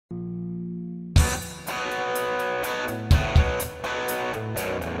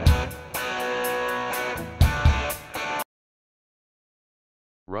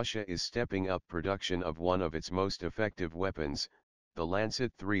Russia is stepping up production of one of its most effective weapons, the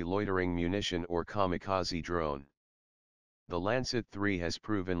Lancet 3 loitering munition or kamikaze drone. The Lancet 3 has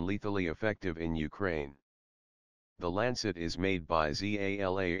proven lethally effective in Ukraine. The Lancet is made by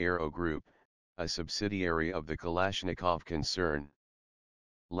ZALA Aero Group, a subsidiary of the Kalashnikov Concern.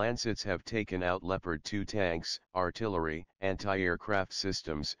 Lancets have taken out Leopard 2 tanks, artillery, anti-aircraft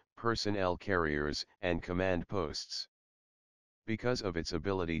systems, personnel carriers, and command posts. Because of its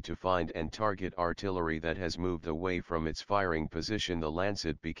ability to find and target artillery that has moved away from its firing position, the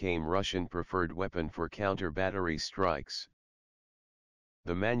Lancet became Russian preferred weapon for counter-battery strikes.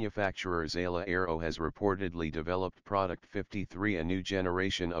 The manufacturer ZALA Aero has reportedly developed Product 53, a new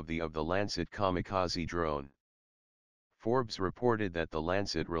generation of the Lancet kamikaze drone. Forbes reported that the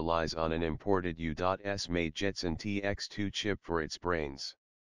Lancet relies on an imported U.S.-made Jetson TX2 chip for its brains.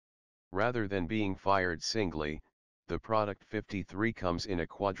 Rather than being fired singly, the Product 53 comes in a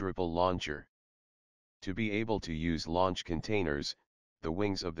quadruple launcher. To be able to use launch containers, the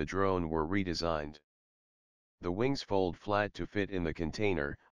wings of the drone were redesigned. The wings fold flat to fit in the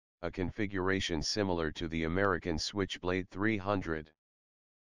container, a configuration similar to the American Switchblade 300.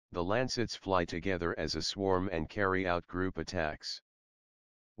 The Lancets fly together as a swarm and carry out group attacks.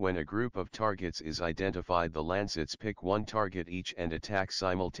 When a group of targets is identified, the Lancets pick one target each and attack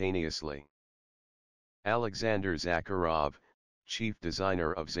simultaneously. Alexander Zakharov, chief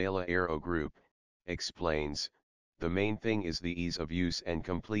designer of ZALA Aero Group, explains, "The main thing is the ease of use and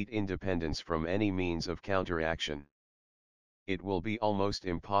complete independence from any means of counteraction. It will be almost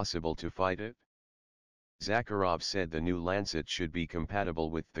impossible to fight it." Zakharov said the new Lancet should be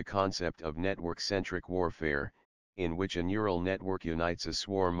compatible with the concept of network-centric warfare, in which a neural network unites a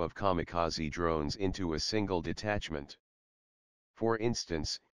swarm of kamikaze drones into a single detachment. For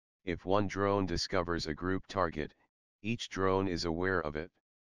instance, if one drone discovers a group target, each drone is aware of it.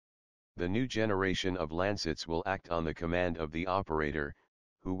 The new generation of Lancets will act on the command of the operator,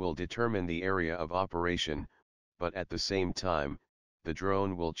 who will determine the area of operation, but at the same time, the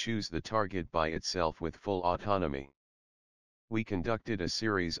drone will choose the target by itself with full autonomy. We conducted a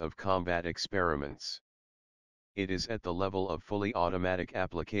series of combat experiments. It is at the level of fully automatic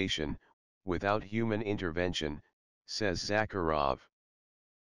application, without human intervention, says Zakharov.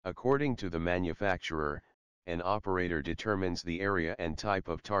 According to the manufacturer, an operator determines the area and type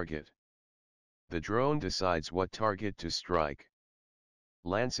of target. The drone decides what target to strike.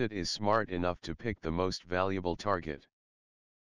 Lancet is smart enough to pick the most valuable target.